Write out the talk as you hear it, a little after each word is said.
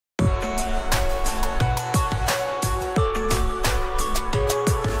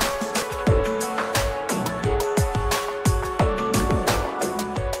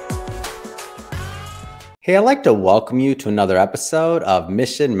Hey, I'd like to welcome you to another episode of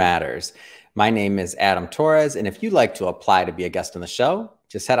Mission Matters. My name is Adam Torres, and if you'd like to apply to be a guest on the show,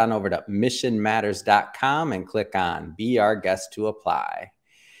 just head on over to missionmatters.com and click on Be Our Guest to Apply.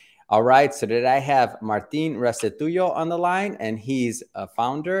 All right, so today I have Martin Restituyo on the line, and he's a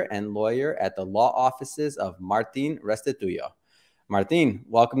founder and lawyer at the law offices of Martin Restituyo. Martin,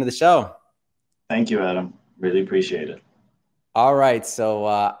 welcome to the show. Thank you, Adam. Really appreciate it. All right, so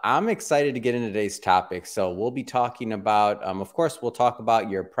I'm excited to get into today's topic. So we'll be talking about, of course, we'll talk about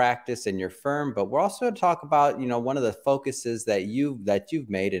your practice and your firm, but we're also going to talk about, one of the focuses that you've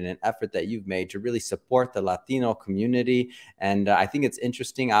made and an effort that you've made to really support the Latino community. And I think it's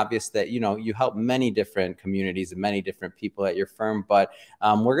interesting, obvious that you help many different communities and many different people at your firm. But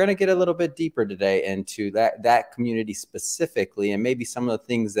we're going to get a little bit deeper today into that community specifically, and maybe some of the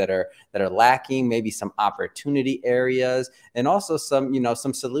things that are lacking, maybe some opportunity areas, and also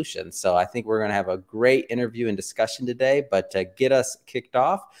some solutions. So I think we're going to have a great interview and discussion today. But to get us kicked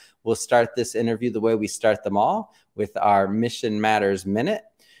off, we'll start this interview the way we start them all, with our Mission Matters Minute.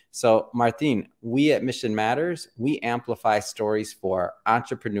 So Martin, we at Mission Matters, we amplify stories for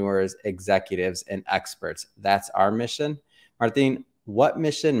entrepreneurs, executives, and experts. That's our mission. Martin, what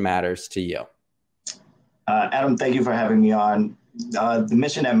mission matters to you? Adam, thank you for having me on. The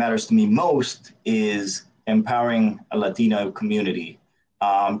mission that matters to me most is empowering a Latino community,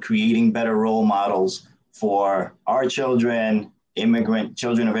 creating better role models for our children,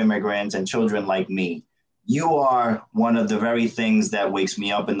 children of immigrants, and children like me. You are one of the very things that wakes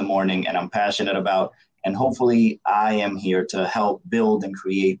me up in the morning and I'm passionate about. And hopefully I am here to help build and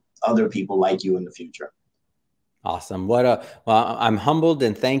create other people like you in the future. Awesome. Well, I'm humbled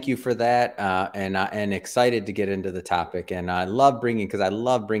and thank you for that. And excited to get into the topic. And I love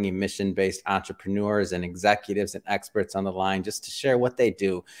bringing mission-based entrepreneurs and executives and experts on the line just to share what they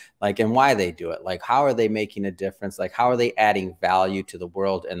do, and why they do it. How are they making a difference? How are they adding value to the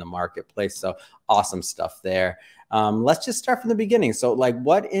world and the marketplace? So awesome stuff there. Let's just start from the beginning. So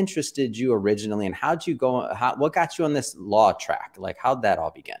what interested you originally, and what got you on this law track? How'd that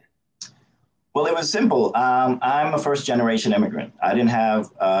all begin? Well, it was simple. I'm a first-generation immigrant. I didn't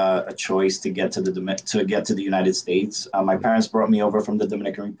have a choice to get to the United States. My parents brought me over from the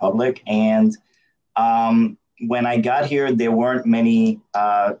Dominican Republic, and when I got here, there weren't many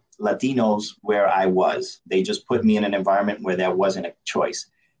Latinos where I was. They just put me in an environment where there wasn't a choice.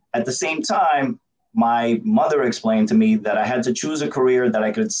 At the same time, my mother explained to me that I had to choose a career that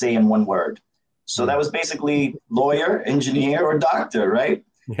I could say in one word. So that was basically lawyer, engineer, or doctor, right?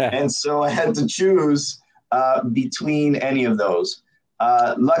 Yeah. And so I had to choose between any of those.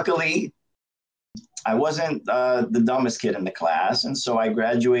 Luckily, I wasn't the dumbest kid in the class. And so I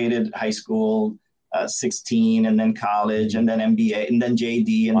graduated high school 16, and then college, and then MBA, and then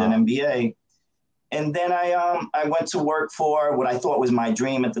JD, and then MBA. And then I went to work for what I thought was my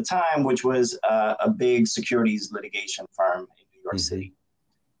dream at the time, which was a big securities litigation firm in New York City.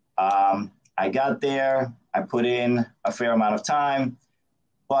 I got there. I put in a fair amount of time.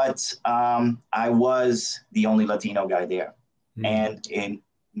 But I was the only Latino guy there. And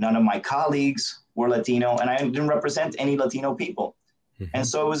none of my colleagues were Latino, and I didn't represent any Latino people. And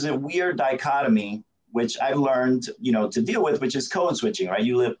so it was a weird dichotomy, which I've learned, to deal with, which is code switching, right?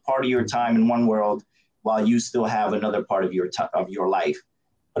 You live part of your time in one world while you still have another part of your life.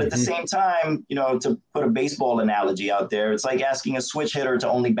 But at the same time, to put a baseball analogy out there, it's like asking a switch hitter to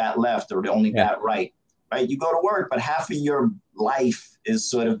only bat left or to only bat right. Right? You go to work, but half of your life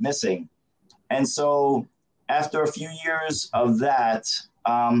is sort of missing. And so after a few years of that,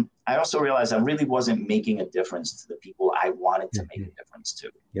 I also realized I really wasn't making a difference to the people I wanted to make a difference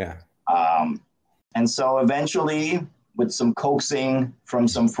to. Yeah. And so eventually, with some coaxing from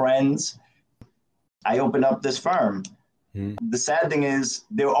some friends, I opened up this firm. The sad thing is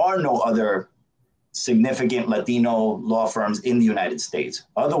there are no other significant Latino law firms in the United States.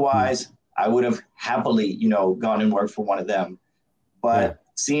 Otherwise, I would have happily, gone and worked for one of them. But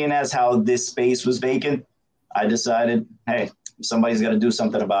seeing as how this space was vacant, I decided, hey, if somebody's got to do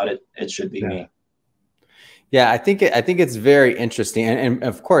something about it, it should be me. Yeah, I think it's very interesting. And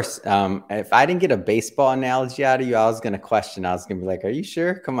of course, if I didn't get a baseball analogy out of you, I was going to question. I was going to be like, are you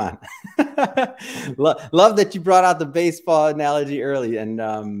sure? Come on. Love that you brought out the baseball analogy early, and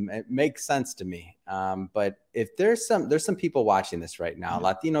it makes sense to me. But if there's some people watching this right now,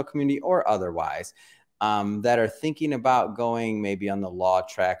 Latino community or otherwise, that are thinking about going maybe on the law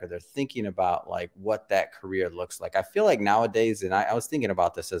track, or they're thinking about what that career looks like. I feel like nowadays, and I was thinking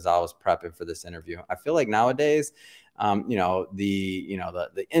about this as I was prepping for this interview, I feel like nowadays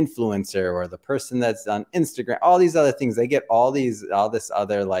the influencer or the person that's on Instagram, all these other things, they get all this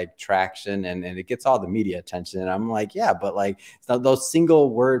other like traction, and it gets all the media attention. And I'm like, yeah, but like those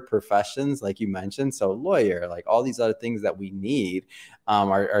single word professions, like you mentioned, so lawyer, like all these other things that we need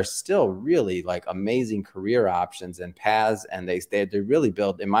are still really like amazing career options and paths. And they really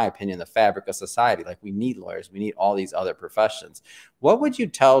build, in my opinion, the fabric of society. Like we need lawyers, we need all these other professions. What would you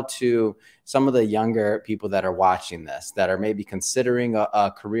tell to some of the younger people that are watching this, that are maybe considering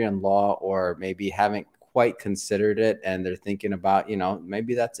a career in law, or maybe haven't quite considered it and they're thinking about,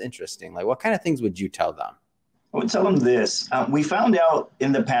 maybe that's interesting? Like what kind of things would you tell them? I would tell them this. We found out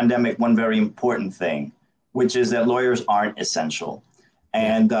in the pandemic one very important thing, which is that lawyers aren't essential.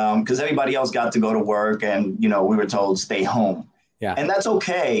 And because everybody else got to go to work, and, we were told stay home. Yeah. And that's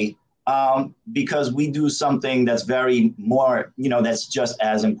okay, because we do something that's very more, that's just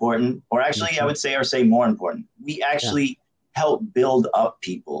as important, or actually I would say more important. We actually help build up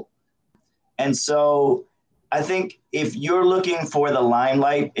people. And so I think if you're looking for the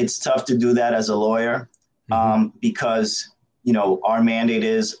limelight, it's tough to do that as a lawyer, because, our mandate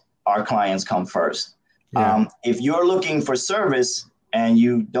is our clients come first. Yeah. If you're looking for service and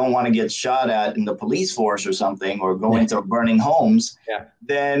you don't want to get shot at in the police force or something, or go into burning homes,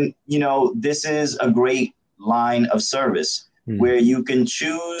 then, this is a great line of service where you can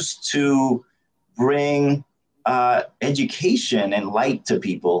choose to bring education and light to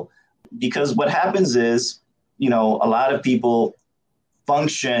people. Because what happens is, a lot of people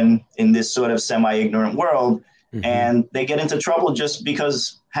function in this sort of semi-ignorant world, and they get into trouble just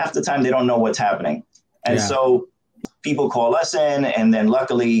because half the time they don't know what's happening. And so people call us in, and then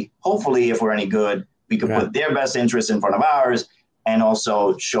luckily, hopefully, if we're any good, we can put their best interests in front of ours, and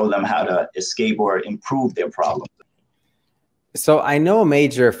also show them how to escape or improve their problems. So I know a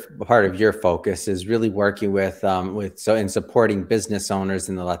major part of your focus is really working with in supporting business owners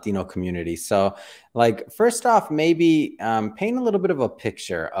in the Latino community. So like, first off, maybe paint a little bit of a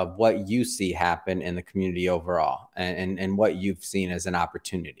picture of what you see happen in the community overall, and what you've seen as an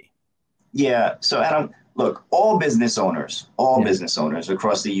opportunity. Yeah. So Adam, look, all business owners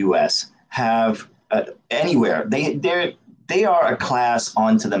across the U.S. have anywhere. They are a class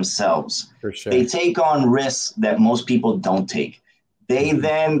unto themselves. For sure. They take on risks that most people don't take. They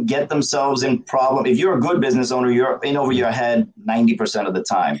then get themselves in problem. If you're a good business owner, you're in over your head 90% of the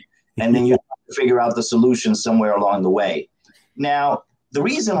time. And then you have to figure out the solution somewhere along the way. Now, the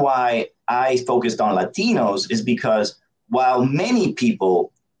reason why I focused on Latinos is because while many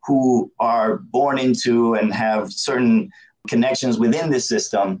people who are born into and have certain connections within this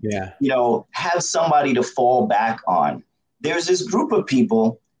system, have somebody to fall back on, there's this group of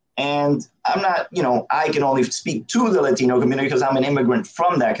people, and I'm not, I can only speak to the Latino community because I'm an immigrant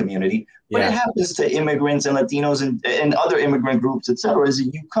from that community, but it happens to immigrants and Latinos and other immigrant groups, et cetera, is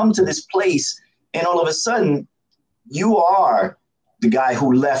that you come to this place and all of a sudden you are the guy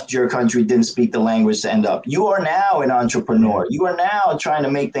who left your country, didn't speak the language to end up. You are now an entrepreneur. You are now trying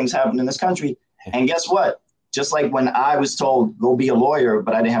to make things happen in this country. And guess what? Just like when I was told, go be a lawyer,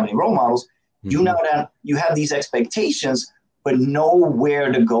 but I didn't have any role models, you know that you have these expectations, but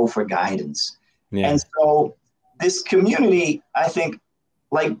nowhere to go for guidance. And so this community, I think,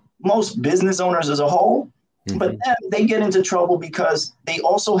 like most business owners as a whole, but then they get into trouble because they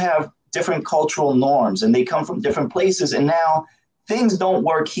also have different cultural norms and they come from different places. And now things don't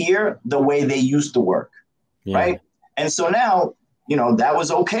work here the way they used to work, right? And so now, that was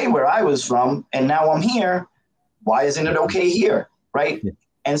okay where I was from, and now I'm here. Why isn't it okay here, right?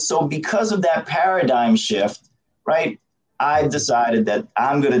 And so because of that paradigm shift, right, I've decided that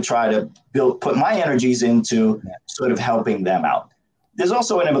I'm going to try to put my energies into sort of helping them out. There's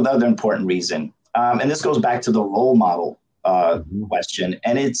also another important reason, and this goes back to the role model question,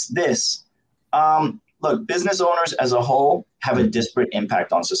 and it's this. Look, business owners as a whole have a disparate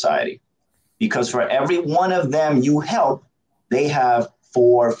impact on society, because for every one of them you help, they have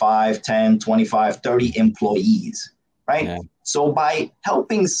 4, 5, 10, 25, 30 employees, right? So by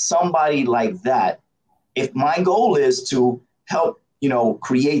helping somebody like that, if my goal is to help,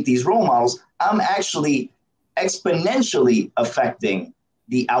 create these role models, I'm actually exponentially affecting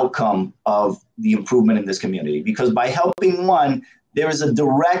the outcome of the improvement in this community. Because by helping one, there is a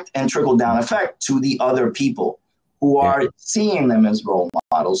direct and trickle-down effect to the other people who are seeing them as role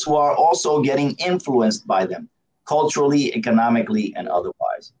models, who are also getting influenced by them culturally, economically, and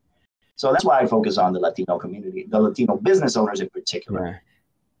otherwise. So that's why I focus on the Latino community, the Latino business owners in particular.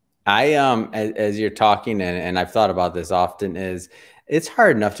 I as you're talking, and I've thought about this often, is it's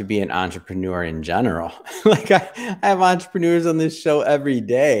hard enough to be an entrepreneur in general. Like I have entrepreneurs on this show every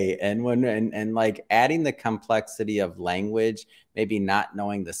day. And and like adding the complexity of language, maybe not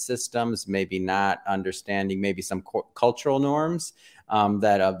knowing the systems, maybe not understanding maybe some cultural norms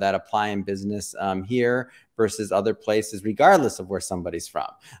that apply in business here versus other places, regardless of where somebody's from.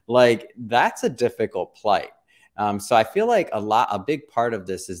 Like that's a difficult plight. So I feel like a big part of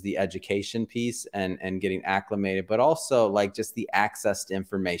this is the education piece and getting acclimated, but also like just the access to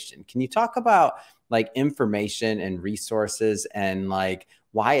information. Can you talk about like information and resources and like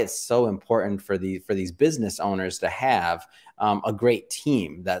why it's so important for these business owners to have a great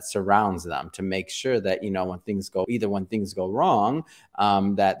team that surrounds them to make sure that, you know, when things go wrong,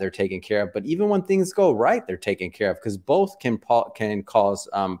 that they're taken care of, but even when things go right, they're taken care of, because both can cause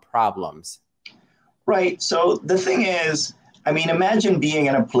problems. Right. So the thing is, I mean, imagine being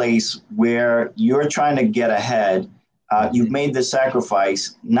in a place where you're trying to get ahead. You've made the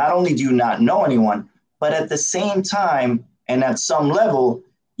sacrifice. Not only do you not know anyone, but at the same time, and at some level,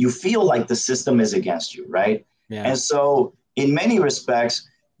 you feel like the system is against you, right? Yeah. And so in many respects,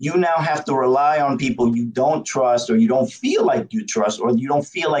 you now have to rely on people you don't trust, or you don't feel like you trust, or you don't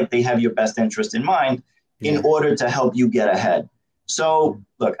feel like they have your best interest in mind in order to help you get ahead. So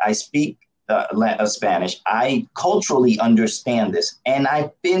look, I speak Spanish. I culturally understand this, and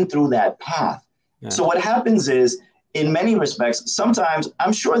I've been through that path. Yeah. So what happens is, in many respects, sometimes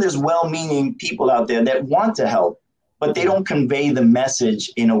I'm sure there's well-meaning people out there that want to help, but they don't convey the message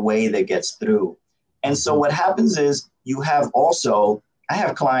in a way that gets through. And so what happens is I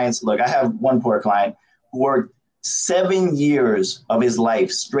have clients, look, I have one poor client who worked 7 years of his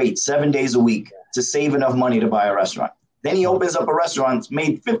life straight, 7 days a week to save enough money to buy a restaurant. Then he opens up a restaurant,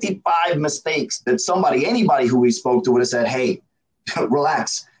 made 55 mistakes that anybody who we spoke to would have said, hey,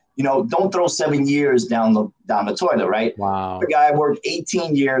 relax, you know, don't throw 7 years down the toilet, right? Wow. The guy worked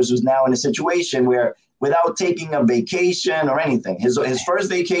 18 years who's now in a situation where, without taking a vacation or anything, his first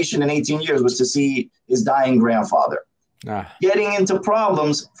vacation in 18 years was to see his dying grandfather. Getting into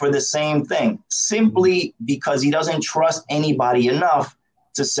problems for the same thing, simply because he doesn't trust anybody enough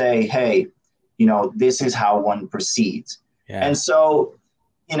to say, hey, you know, this is how one proceeds. Yeah. And so,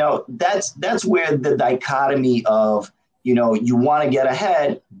 you know, that's where the dichotomy of, you know, you want to get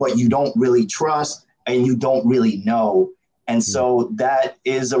ahead, but you don't really trust and you don't really know. And so that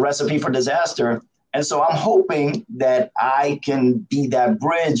is a recipe for disaster. And so I'm hoping that I can be that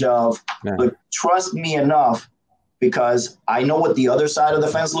bridge of, look, trust me enough, because I know what the other side of the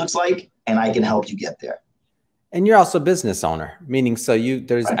fence looks like, and I can help you get there. And you're also a business owner, meaning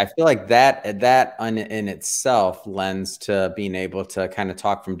I feel like that in itself lends to being able to kind of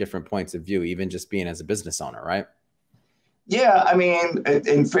talk from different points of view, even just being as a business owner, right? Yeah, I mean,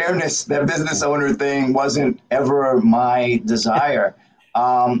 in fairness, that business owner thing wasn't ever my desire.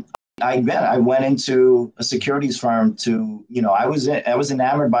 I went into a securities firm to, you know, I was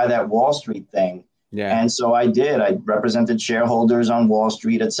enamored by that Wall Street thing. Yeah. And so I represented shareholders on Wall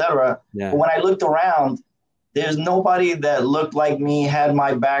Street, et cetera. Yeah. But when I looked around, there's nobody that looked like me, had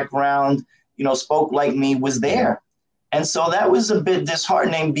my background, you know, spoke like me, was there. And so that was a bit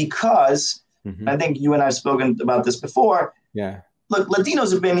disheartening, because I think you and I have spoken about this before. Yeah. Look,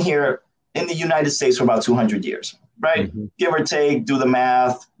 Latinos have been here in the United States for about 200 years, right? Give or take, do the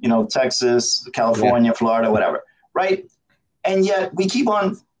math, you know, Texas, California, Florida, whatever, right? And yet we keep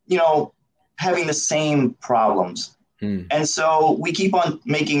on, you know, having the same problems. And so we keep on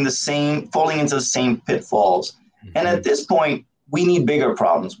falling into the same pitfalls. And at this point, we need bigger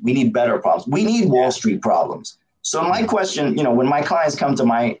problems. We need better problems. We need Wall Street problems. So my question, you know, when my clients come to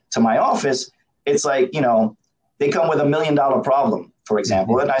my office, it's like, you know, they come with $1 million problem, for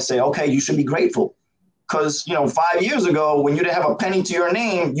example. And I say, okay, you should be grateful. Because, you know, 5 years ago, when you didn't have a penny to your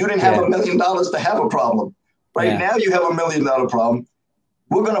name, you didn't have $1 million to have a problem. Right now, you have $1 million problem.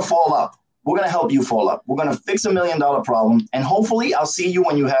 We're going to fall up. We're going to help you fall up. We're going to fix $1 million problem. And hopefully I'll see you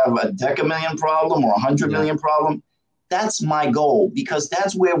when you have a $10 problem or 100 million problem. That's my goal, because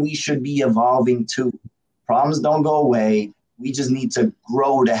that's where we should be evolving to. Problems don't go away. We just need to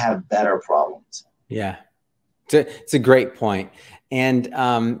grow to have better problems. Yeah, it's a great point. And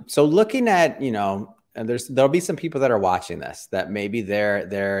so looking at, you know, and there'll be some people that are watching this that maybe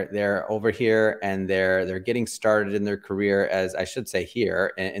they're over here and they're getting started in their career, as I should say,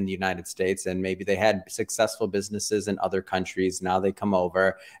 here in the United States, and maybe they had successful businesses in other countries. Now they come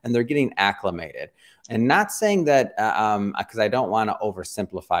over and they're getting acclimated. And not saying that because I don't want to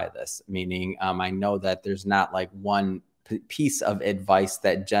oversimplify this, meaning I know that there's not like one piece of advice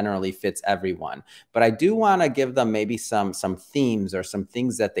that generally fits everyone, but I do want to give them maybe some themes or some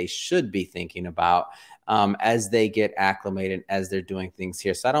things that they should be thinking about as they get acclimated, as they're doing things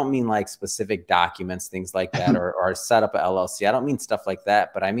here. So I don't mean like specific documents, things like that, or set up a LLC. I don't mean stuff like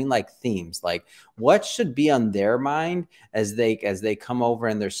that, but I mean like themes, like what should be on their mind as they come over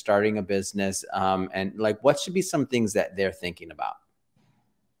and they're starting a business, and like what should be some things that they're thinking about?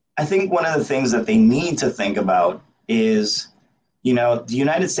 I think one of the things that they need to think about is, the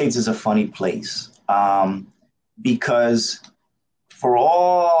United States is a funny place, because for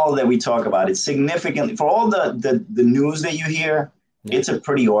all that we talk about, it's significantly, for all the news that you hear, it's a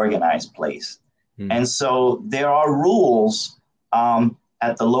pretty organized place. And so there are rules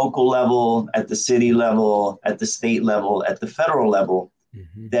at the local level, at the city level, at the state level, at the federal level,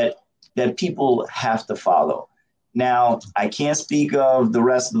 that people have to follow. Now, I can't speak of the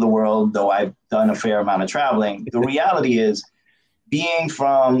rest of the world, though I've done a fair amount of traveling. The reality is, being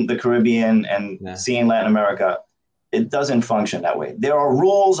from the Caribbean and seeing Latin America, it doesn't function that way. There are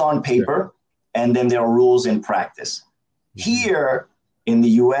rules on paper, and then there are rules in practice. Here in the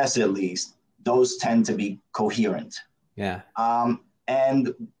US, at least, those tend to be coherent.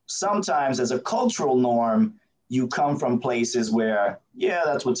 And sometimes as a cultural norm, you come from places where,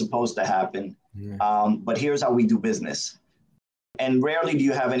 that's what's supposed to happen. But here's how we do business. And rarely do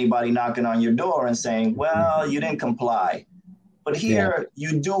you have anybody knocking on your door and saying, well, you didn't comply. But here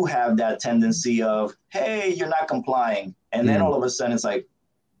you do have that tendency of, hey, you're not complying. And then all of a sudden it's like,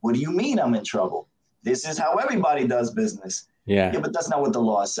 what do you mean I'm in trouble? This is how everybody does business. But that's not what the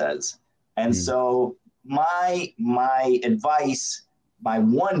law says. And so my advice, my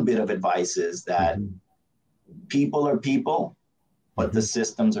one bit of advice is that people are people, but the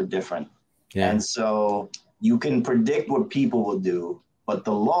systems are different. And so you can predict what people will do, but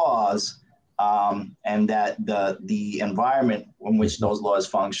the laws and that the environment in which those laws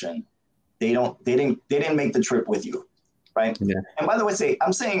function, they didn't make the trip with you, right? And by the way,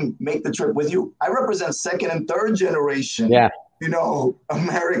 I'm saying make the trip with you. I represent second and third generation,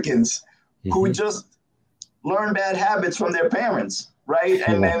 Americans who just learn bad habits from their parents, right?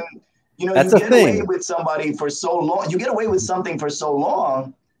 And then you get away with somebody for so long. You get away with something for so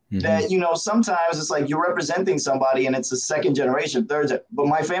long that, sometimes it's like you're representing somebody and it's the second generation, but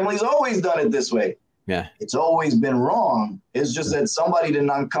my family's always done it this way. It's always been wrong. It's just that somebody did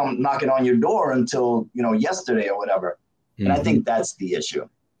not come knocking on your door until, yesterday or whatever. And I think that's the issue.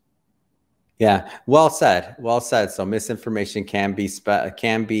 Well said. Well said. So misinformation can be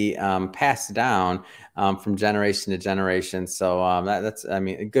passed down from generation to generation. So that's, a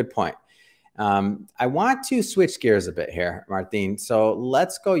good point. I want to switch gears a bit here, Martin. So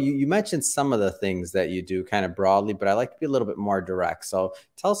let's go. You mentioned some of the things that you do kind of broadly, but I like to be a little bit more direct. So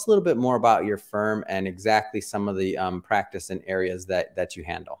tell us a little bit more about your firm and exactly some of the practice and areas that you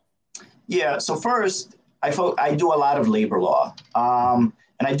handle. So first, I do a lot of labor law.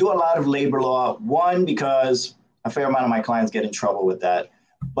 And I do a lot of labor law, one, because a fair amount of my clients get in trouble with that.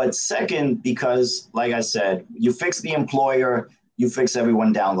 But second, because, like I said, you fix the employer, you fix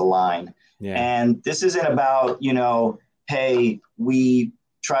everyone down the line. And this isn't about, hey, we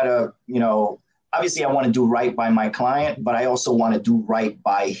try to, obviously I want to do right by my client, but I also want to do right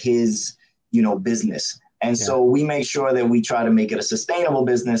by his, business. And so we make sure that we try to make it a sustainable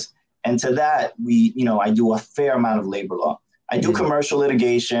business. And to that, I do a fair amount of labor law. I do commercial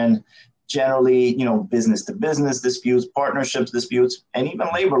litigation, generally, business to business disputes, partnerships disputes, and even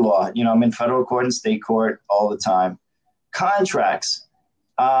labor law. I'm in federal court and state court all the time. Contracts.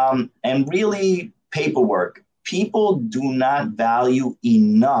 And really paperwork. People do not value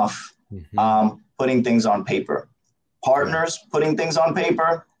enough putting things on paper. Partners putting things on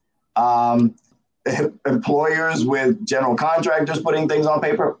paper. Employers with general contractors putting things on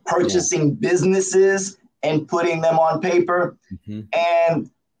paper. Purchasing businesses and putting them on paper.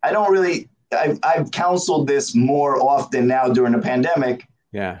 And I don't really, I've counseled this more often now during the pandemic.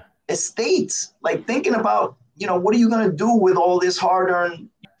 Estates, like thinking about, what are you going to do with all this hard-earned,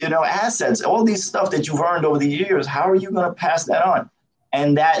 assets, all these stuff that you've earned over the years? How are you going to pass that on?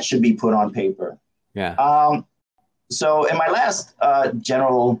 And that should be put on paper. So in my last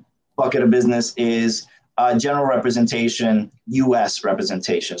general bucket of business is general representation, U.S.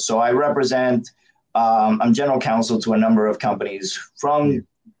 representation. So I represent, I'm general counsel to a number of companies from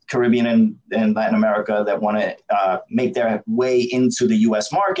Caribbean and Latin America that want to make their way into the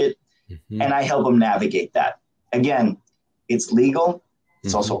U.S. market. And I help them navigate that. Again, it's legal.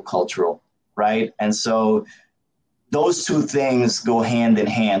 It's also cultural, right? And so those two things go hand in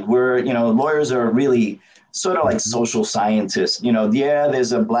hand. Lawyers are really sort of like social scientists.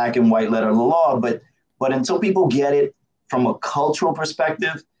 There's a black and white letter of the law, but until people get it from a cultural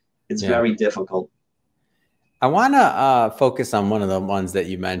perspective, it's very difficult. I want to focus on one of the ones that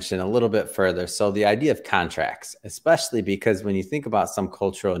you mentioned a little bit further. So the idea of contracts, especially because when you think about some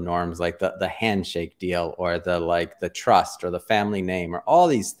cultural norms like the handshake deal or the trust or the family name or all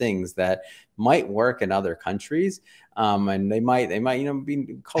these things that might work in other countries, and they might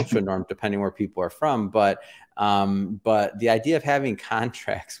be cultural norm depending where people are from, but the idea of having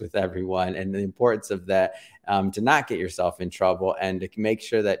contracts with everyone and the importance of that, to not get yourself in trouble and to make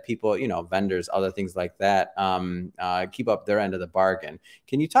sure that people, vendors, other things like that, keep up their end of the bargain.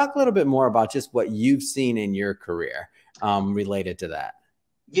 Can you talk a little bit more about just what you've seen in your career related to that?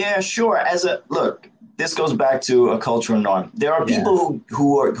 Yeah, sure. Look, this goes back to a cultural norm. There are people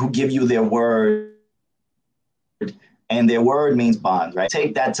who give you their word, and their word means bond, right?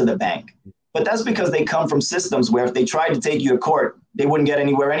 Take that to the bank. But that's because they come from systems where if they tried to take you to court, they wouldn't get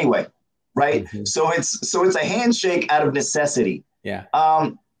anywhere anyway, right? Mm-hmm. So it's a handshake out of necessity. Yeah.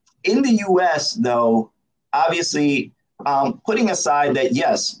 In the U.S., though, obviously, putting aside that,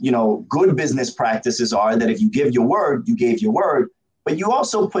 yes, good business practices are that if you give your word, you gave your word, but you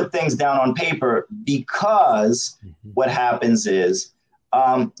also put things down on paper because what happens is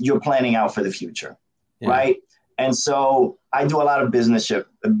you're planning out for the future, right? And so I do a lot of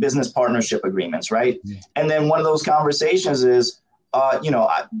business partnership agreements, right? And then one of those conversations is,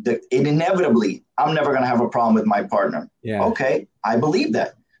 inevitably, I'm never going to have a problem with my partner. Yeah. Okay, I believe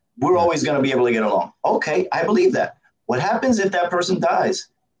that. We're always going to be able to get along. Okay, I believe that. What happens if that person dies?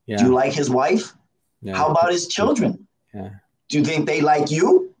 Yeah. Do you like his wife? Yeah. How about his children? Yeah. Do you think they like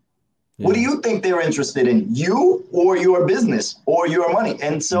you? Yeah. What do you think they're interested in? You or your business or your money?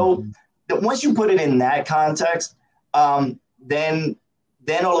 And so once you put it in that context, then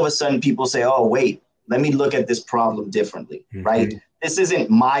all of a sudden people say, oh, wait, let me look at this problem differently, right? This isn't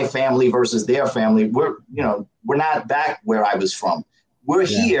my family versus their family. We're not back where I was from. We're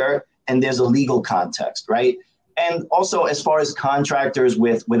here and there's a legal context, right? And also as far as contractors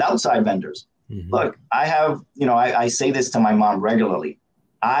with outside vendors, look, I have, I say this to my mom regularly.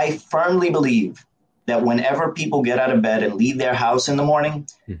 I firmly believe that whenever people get out of bed and leave their house in the morning,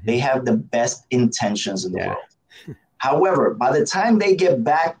 they have the best intentions in the world. However, by the time they get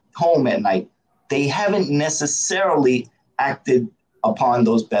back home at night, they haven't necessarily acted upon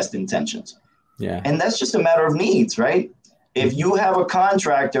those best intentions. Yeah. And that's just a matter of needs, right? If you have a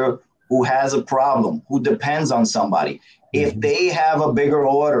contractor who has a problem, who depends on somebody, if they have a bigger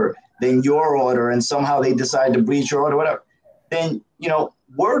order than your order and somehow they decide to breach your order, whatever, then,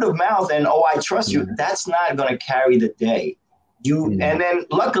 word of mouth and, oh, I trust you, that's not going to carry the day. And then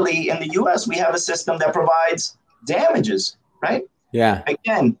luckily in the US, we have a system that provides damages, right? Yeah.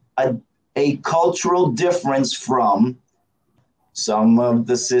 Again, a cultural difference from some of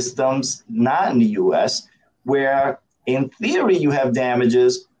the systems not in the US, where in theory you have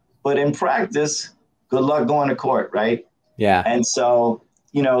damages, but in practice, good luck going to court, right? Yeah. And so,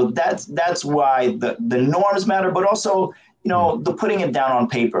 that's why the norms matter, but also, the putting it down on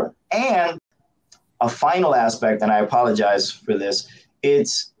paper. And a final aspect, and I apologize for this,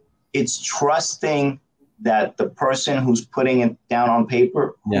 it's trusting that the person who's putting it down on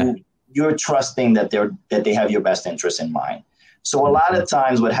paper, you're trusting that they have your best interest in mind. So a lot of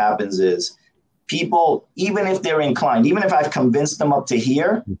times what happens is people, even if they're inclined, even if I've convinced them up to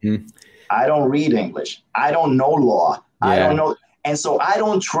here, I don't read English. I don't know law. I don't know. And so I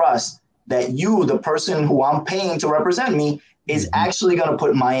don't trust that you, the person who I'm paying to represent me, is actually going to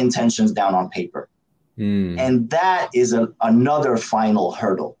put my intentions down on paper. And that is another final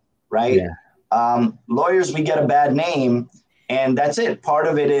hurdle, right? Yeah. Lawyers, we get a bad name, and that's it. Part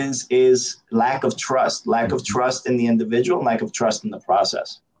of it is lack of trust in the individual, lack of trust in the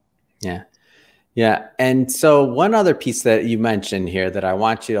process. Yeah. Yeah. And so one other piece that you mentioned here that I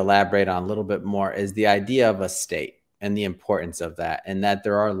want you to elaborate on a little bit more is the idea of a state and the importance of that, and that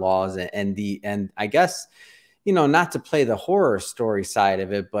there are laws and I guess, not to play the horror story side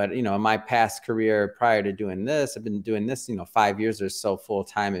of it, but, in my past career prior to doing this, I've been doing this, 5 years or so full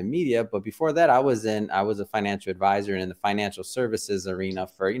time in media. But before that, I was a financial advisor in the financial services arena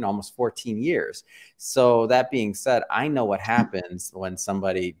for, almost 14 years. So that being said, I know what happens when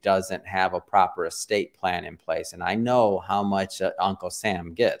somebody doesn't have a proper estate plan in place. And I know how much Uncle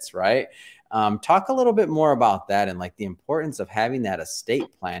Sam gets, right? Talk a little bit more about that and like the importance of having that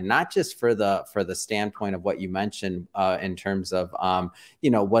estate plan, not just for the standpoint of what you mentioned in terms of,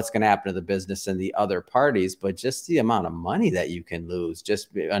 what's going to happen to the business and the other parties, but just the amount of money that you can lose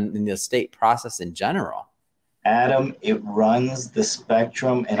just in the estate process in general. Adam, it runs the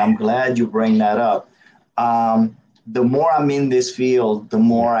spectrum, and I'm glad you bring that up. The more I'm in this field, the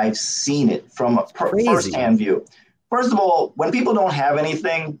more I've seen it from a firsthand view. First of all, when people don't have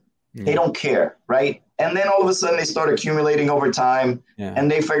anything, They don't care, right? And then all of a sudden they start accumulating over time,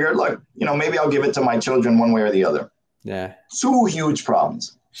 and they figure, look, maybe I'll give it to my children one way or the other. Yeah. Two huge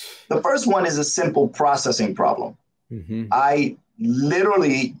problems. The first one is a simple processing problem. I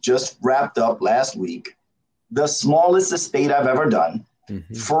literally just wrapped up last week the smallest estate I've ever done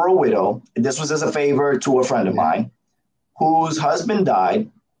for a widow. This was as a favor to a friend of mine whose husband died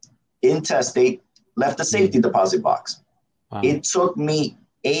intestate, left a safety deposit box. Wow. It took me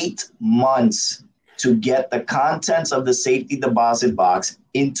 8 months to get the contents of the safety deposit box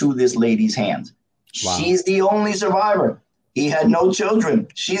into this lady's hands. Wow. She's the only survivor. He had no children.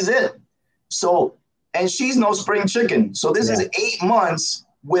 She's it. So, and she's no spring chicken. So this is 8 months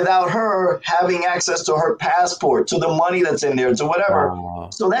without her having access to her passport, to the money that's in there, to whatever. Wow.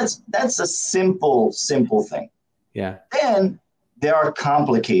 So that's a simple thing. Yeah. Then there are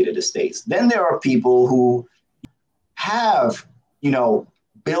complicated estates. Then there are people who have,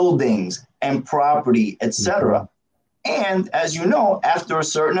 buildings and property, etc. And as you know, after a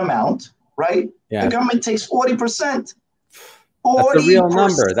certain amount, right? The government takes 40%. 40%. That's a real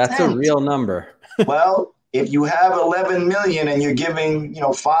number. That's a real number. Well, if you have 11 million and you're giving,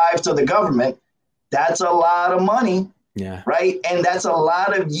 5 to the government, that's a lot of money. Yeah. Right. And that's a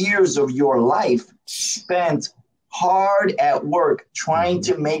lot of years of your life spent hard at work trying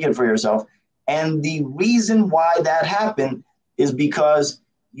to make it for yourself. And the reason why that happened is because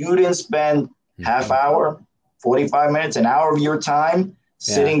you didn't spend half hour, 45 minutes, an hour of your time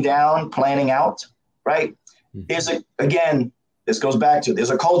sitting down, planning out, right? There's again, this goes back to, there's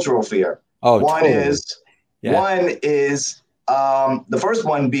a cultural fear. Oh, one totally. is the first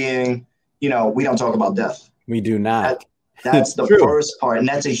one being, we don't talk about death. We do not. That's the first part. And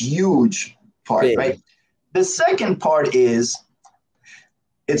that's a huge part, right? The second part is,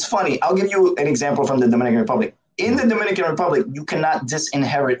 it's funny. I'll give you an example from the Dominican Republic. In the Dominican Republic, you cannot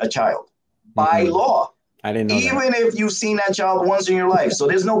disinherit a child by law. I didn't know Even if you've seen that child once in your life. So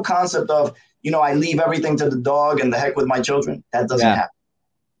there's no concept of, I leave everything to the dog and the heck with my children. That doesn't happen.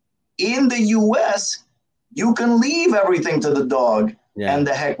 In the US, you can leave everything to the dog and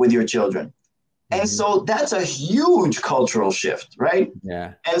the heck with your children. And so that's a huge cultural shift, right?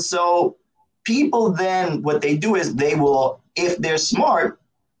 Yeah. And so people then, what they do is they will, if they're smart,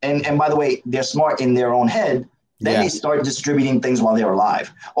 and by the way, they're smart in their own head, then they start distributing things while they're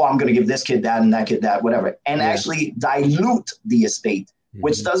alive. Oh, I'm going to give this kid that and that kid that, whatever. And actually dilute the estate,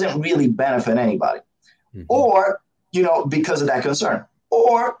 which doesn't really benefit anybody. Or, because of that concern.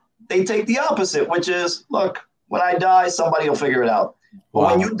 Or they take the opposite, which is, look, when I die, somebody will figure it out. But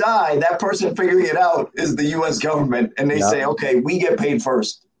when you die, that person figuring it out is the U.S. government. And they say, okay, we get paid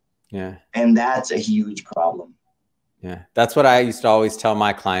first. Yeah. And that's a huge problem. Yeah, that's what I used to always tell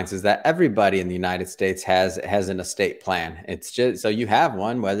my clients, is that everybody in the United States has an estate plan. It's just, so you have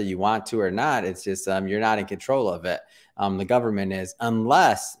one, whether you want to or not. It's just you're not in control of it. The government is,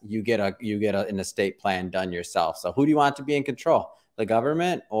 unless you get an estate plan done yourself. So who do you want to be in control? The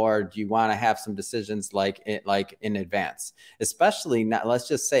government, or do you want to have some decisions like in advance? Especially not, let's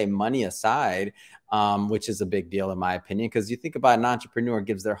just say, money aside, which is a big deal in my opinion, because you think about an entrepreneur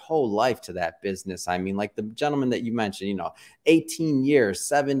gives their whole life to that business. I mean, like the gentleman that you mentioned, 18 years,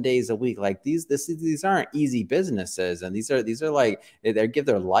 7 days a week, like these aren't easy businesses. And these are like, they give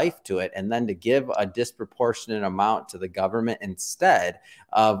their life to it. And then to give a disproportionate amount to the government instead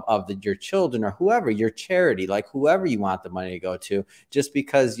of your children or whoever, your charity, like whoever you want the money to go to, just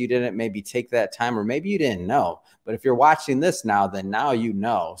because you didn't maybe take that time, or maybe you didn't know. But if you're watching this now, then now you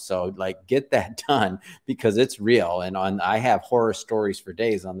know. So like, get that done, because it's real. And I have horror stories for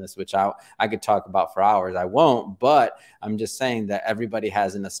days on this, which I could talk about for hours. I won't, but I'm just saying that everybody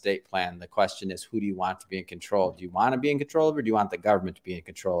has an estate plan. The question is, who do you want to be in control? Do you want to be in control of it, or do you want the government to be in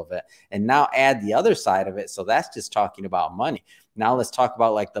control of it? And now add the other side of it. So that's just talking about money. Now let's talk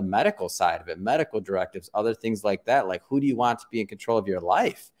about like the medical side of it, medical directives, other things like that. Like, who do you want to be in control of your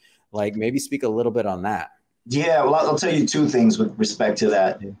life? Like, maybe speak a little bit on that. Yeah, well, I'll tell you two things with respect to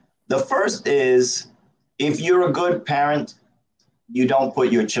that. The first is, if you're a good parent, you don't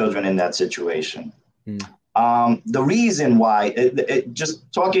put your children in that situation. The reason why,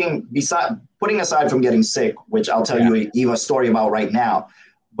 just talking, putting aside from getting sick, which I'll tell you a story about right now.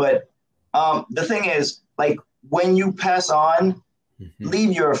 But the thing is, like, when you pass on,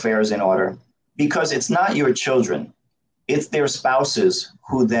 leave your affairs in order, because it's not your children. It's their spouses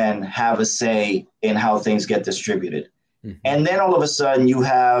who then have a say in how things get distributed. And then all of a sudden you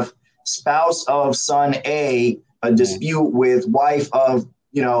have spouse of son A, a dispute with wife of,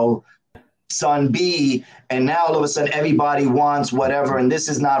 son B. And now all of a sudden everybody wants whatever, and this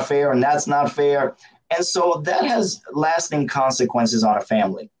is not fair and that's not fair. And so that has lasting consequences on a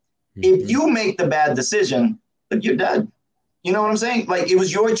family. If you make the bad decision, like, you're dead. You know what I'm saying? Like, it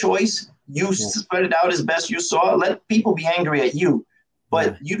was your choice. You spread it out as best you saw. Let people be angry at you,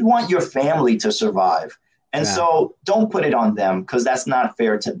 but you'd want your family to survive. And so don't put it on them, because that's not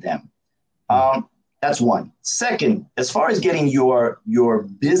fair to them. That's one. Second, as far as getting your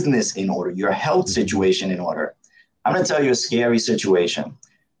business in order, your health situation in order, I'm going to tell you a scary situation.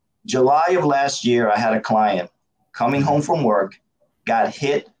 July of last year, I had a client coming home from work, got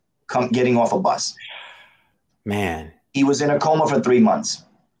hit getting off a bus. Man. He was in a coma for 3 months.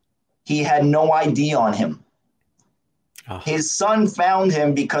 He had no ID on him. Oh. His son found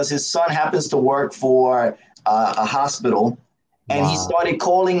him because his son happens to work for a hospital. And he started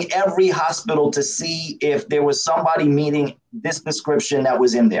calling every hospital to see if there was somebody meeting this description that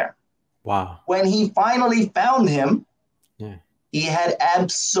was in there. Wow. When he finally found him, he had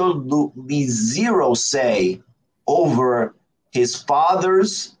absolutely zero say over his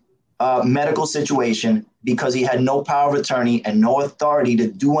father's medical situation, because he had no power of attorney and no authority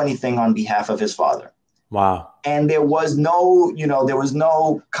to do anything on behalf of his father. Wow. And there was no, there was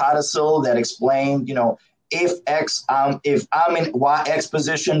no codicil that explained, if I'm in Y X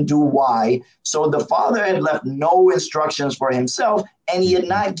position, do Y. So the father had left no instructions for himself, and he had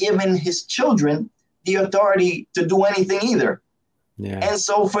not given his children the authority to do anything either. Yeah. And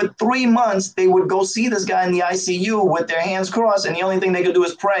so for 3 months, they would go see this guy in the ICU with their hands crossed, and the only thing they could do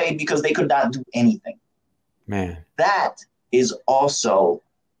is pray, because they could not do anything. Man, that is also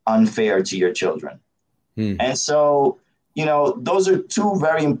unfair to your children. And so, those are two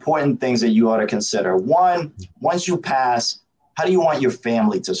very important things that you ought to consider. One, once you pass, how do you want your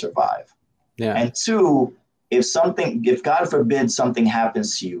family to survive? Yeah. And two, if God forbid something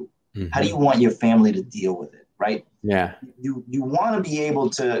happens to you, how do you want your family to deal with it? Right? Yeah. You want to be able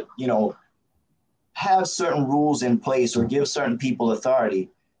to, have certain rules in place or give certain people authority,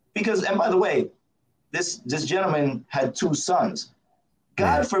 because, and by the way, this gentleman had 2 sons.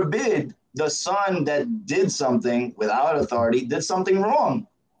 God forbid the son that did something without authority did something wrong.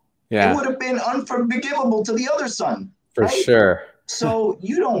 It would have been unforgivable to the other son. For sure. So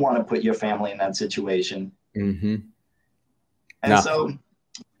you don't want to put your family in that situation. And so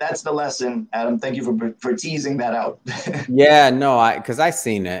that's the lesson, Adam. Thank you for teasing that out. Yeah, no, because I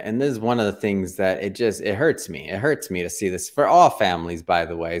seen it, and this is one of the things that it hurts me. It hurts me to see this for all families, by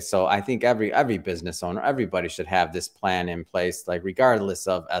the way. So I think every business owner, everybody should have this plan in place, like regardless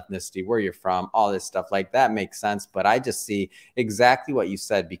of ethnicity, where you're from, all this stuff, like that makes sense. But I just see exactly what you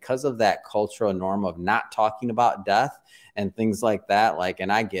said, because of that cultural norm of not talking about death and things like that. Like,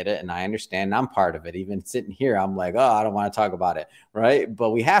 and I get it and I understand, and I'm part of it. Even sitting here, I'm like, oh, I don't want to talk about it. Right.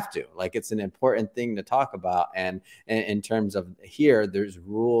 But we have to, like, it's an important thing to talk about. And in terms of here, there's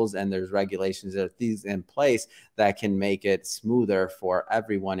rules and there's regulations, there are things in place that can make it smoother for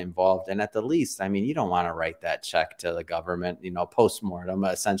everyone involved. And at the least, I mean, you don't want to write that check to the government, post-mortem,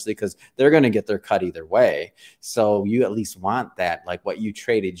 essentially, because they're going to get their cut either way. So you at least want that, like what you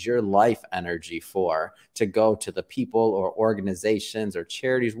traded your life energy for, to go to the people or organizations or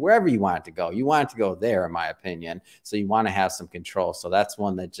charities, wherever you want it to go. You want it to go there, in my opinion. So you want to have some control. So that's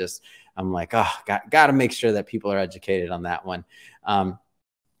one that just, I'm like, oh, got to make sure that people are educated on that one.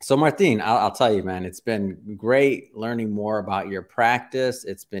 So Martin, I'll tell you, man, it's been great learning more about your practice.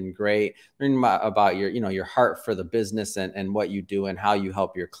 It's been great learning about your, your heart for the business and what you do and how you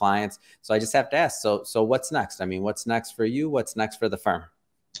help your clients. So I just have to ask, so what's next? I mean, what's next for you? What's next for the firm?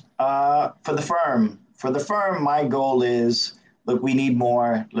 For the firm, my goal is, look, we need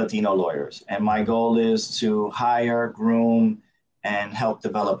more Latino lawyers. And my goal is to hire, groom, and help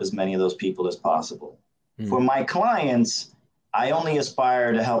develop as many of those people as possible. For my clients, I only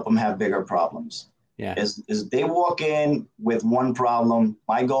aspire to help them have bigger problems. Yeah. As they walk in with one problem,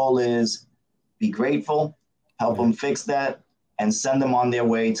 my goal is be grateful, help them fix that, and send them on their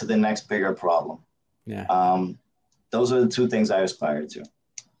way to the next bigger problem. Yeah. Those are the 2 things I aspire to.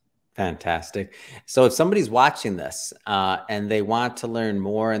 Fantastic. So if somebody's watching this and they want to learn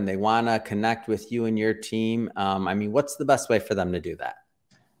more and they want to connect with you and your team, I mean, what's the best way for them to do that?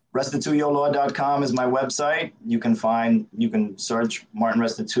 Restituyolaw.com is my website. You can search Martin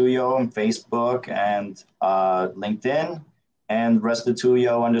Restituyo on Facebook and LinkedIn, and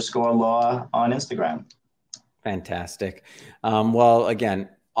Restituyo_law on Instagram. Fantastic. Well, again,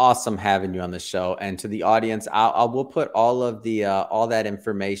 awesome having you on the show. And to the audience, we'll put all of the all that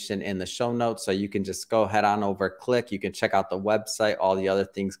information in the show notes, so you can just go head on over, click. You can check out the website, all the other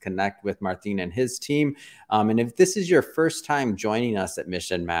things, connect with Martin and his team. And if this is your first time joining us at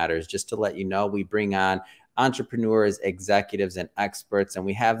Mission Matters, just to let you know, we bring on entrepreneurs, executives, and experts, and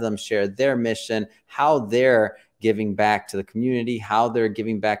we have them share their mission, how they're giving back to the community, how they're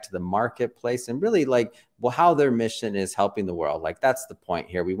giving back to the marketplace, and really like, well, how their mission is helping the world. Like, that's the point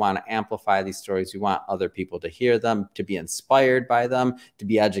here. We want to amplify these stories. We want other people to hear them, to be inspired by them, to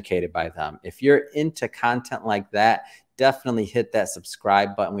be educated by them. If you're into content like that, definitely hit that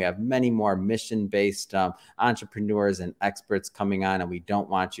subscribe button. We have many more mission-based entrepreneurs and experts coming on, and we don't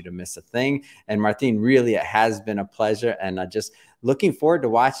want you to miss a thing. And Martin, really, it has been a pleasure, and just looking forward to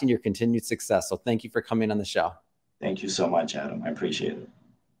watching your continued success. So thank you for coming on the show. Thank you so much, Adam. I appreciate it.